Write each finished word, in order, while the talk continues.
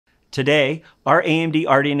Today, our AMD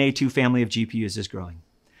RDNA 2 family of GPUs is growing.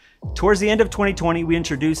 Towards the end of 2020, we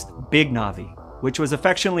introduced Big Navi, which was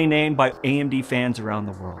affectionately named by AMD fans around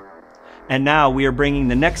the world. And now we are bringing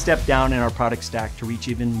the next step down in our product stack to reach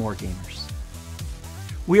even more gamers.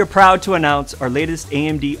 We are proud to announce our latest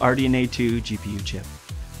AMD RDNA 2 GPU chip,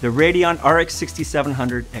 the Radeon RX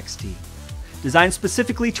 6700 XT. Designed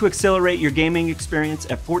specifically to accelerate your gaming experience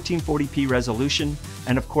at 1440p resolution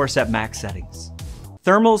and of course at max settings.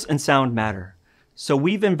 Thermals and sound matter, so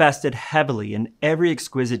we've invested heavily in every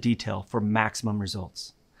exquisite detail for maximum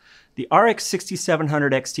results. The RX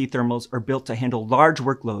 6700 XT thermals are built to handle large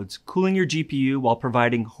workloads, cooling your GPU while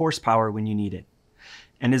providing horsepower when you need it,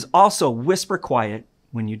 and is also whisper quiet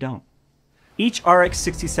when you don't. Each RX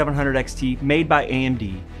 6700 XT made by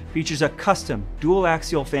AMD features a custom dual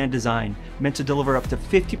axial fan design meant to deliver up to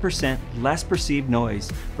 50% less perceived noise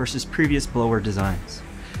versus previous blower designs.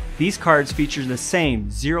 These cards feature the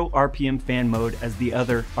same 0 RPM fan mode as the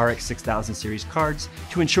other RX 6000 series cards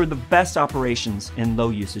to ensure the best operations in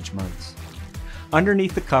low usage modes.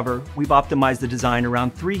 Underneath the cover, we've optimized the design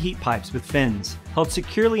around 3 heat pipes with fins held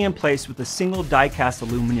securely in place with a single die-cast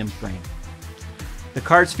aluminum frame. The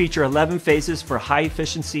cards feature 11 phases for high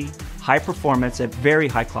efficiency, high performance at very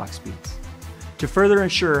high clock speeds. To further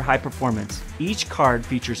ensure high performance, each card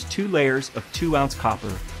features 2 layers of 2-ounce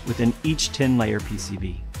copper within each 10-layer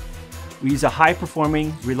PCB. We use a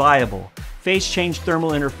high-performing, reliable, phase-change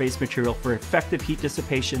thermal interface material for effective heat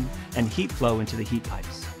dissipation and heat flow into the heat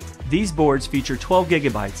pipes. These boards feature 12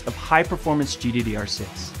 GB of high-performance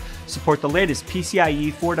GDDR6, support the latest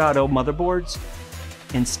PCIe 4.0 motherboards,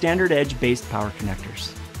 and standard edge-based power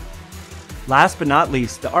connectors. Last but not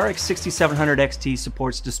least, the RX 6700 XT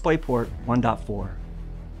supports DisplayPort 1.4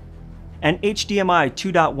 and HDMI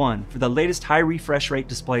 2.1 for the latest high refresh rate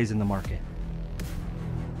displays in the market.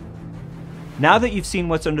 Now that you've seen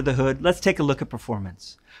what's under the hood, let's take a look at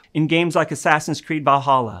performance. In games like Assassin's Creed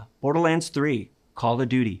Valhalla, Borderlands 3, Call of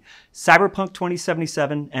Duty, Cyberpunk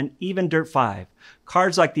 2077, and even Dirt 5,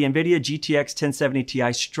 cards like the NVIDIA GTX 1070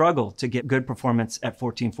 Ti struggle to get good performance at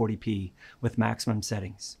 1440p with maximum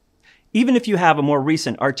settings. Even if you have a more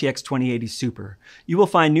recent RTX 2080 Super, you will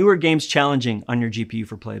find newer games challenging on your GPU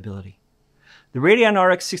for playability. The Radeon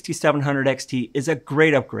RX 6700 XT is a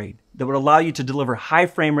great upgrade that would allow you to deliver high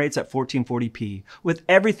frame rates at 1440p with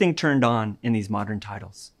everything turned on in these modern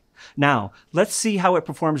titles. Now, let's see how it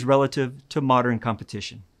performs relative to modern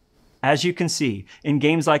competition. As you can see, in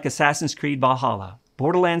games like Assassin's Creed Valhalla,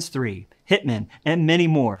 Borderlands 3, Hitman, and many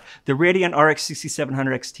more, the Radeon RX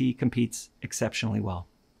 6700 XT competes exceptionally well.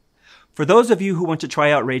 For those of you who want to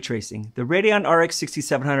try out ray tracing, the Radeon RX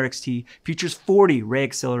 6700 XT features 40 ray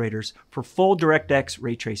accelerators for full DirectX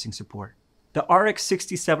ray tracing support. The RX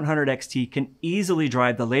 6700 XT can easily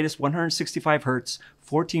drive the latest 165Hz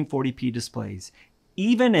 1440p displays,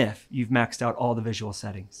 even if you've maxed out all the visual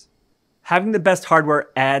settings. Having the best hardware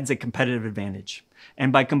adds a competitive advantage.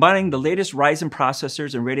 And by combining the latest Ryzen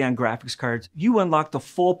processors and Radeon graphics cards, you unlock the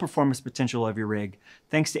full performance potential of your rig,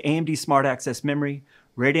 thanks to AMD Smart Access Memory,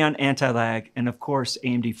 Radeon Anti-Lag, and of course,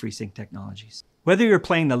 AMD FreeSync technologies. Whether you're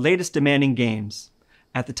playing the latest demanding games,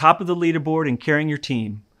 at the top of the leaderboard and carrying your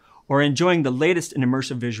team, or enjoying the latest in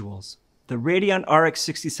immersive visuals, the Radeon RX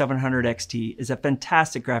 6700 XT is a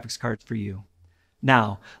fantastic graphics card for you.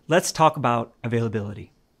 Now, let's talk about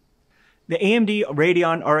availability. The AMD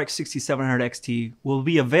Radeon RX 6700 XT will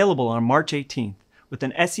be available on March 18th with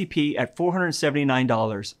an SEP at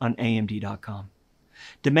 $479 on AMD.com.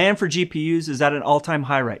 Demand for GPUs is at an all-time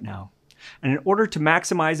high right now, and in order to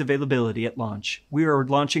maximize availability at launch, we are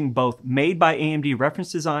launching both made by AMD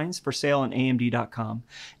reference designs for sale on AMD.com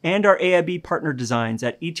and our AIB partner designs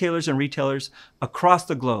at e-tailers and retailers across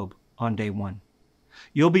the globe on day one.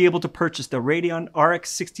 You'll be able to purchase the Radeon RX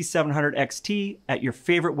 6700 XT at your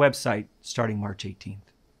favorite website starting March 18th.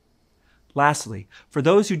 Lastly, for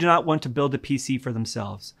those who do not want to build a PC for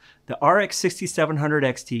themselves, the RX 6700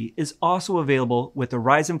 XT is also available with the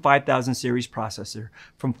Ryzen 5000 series processor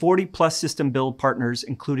from 40+ system build partners,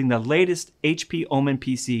 including the latest HP Omen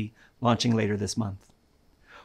PC launching later this month.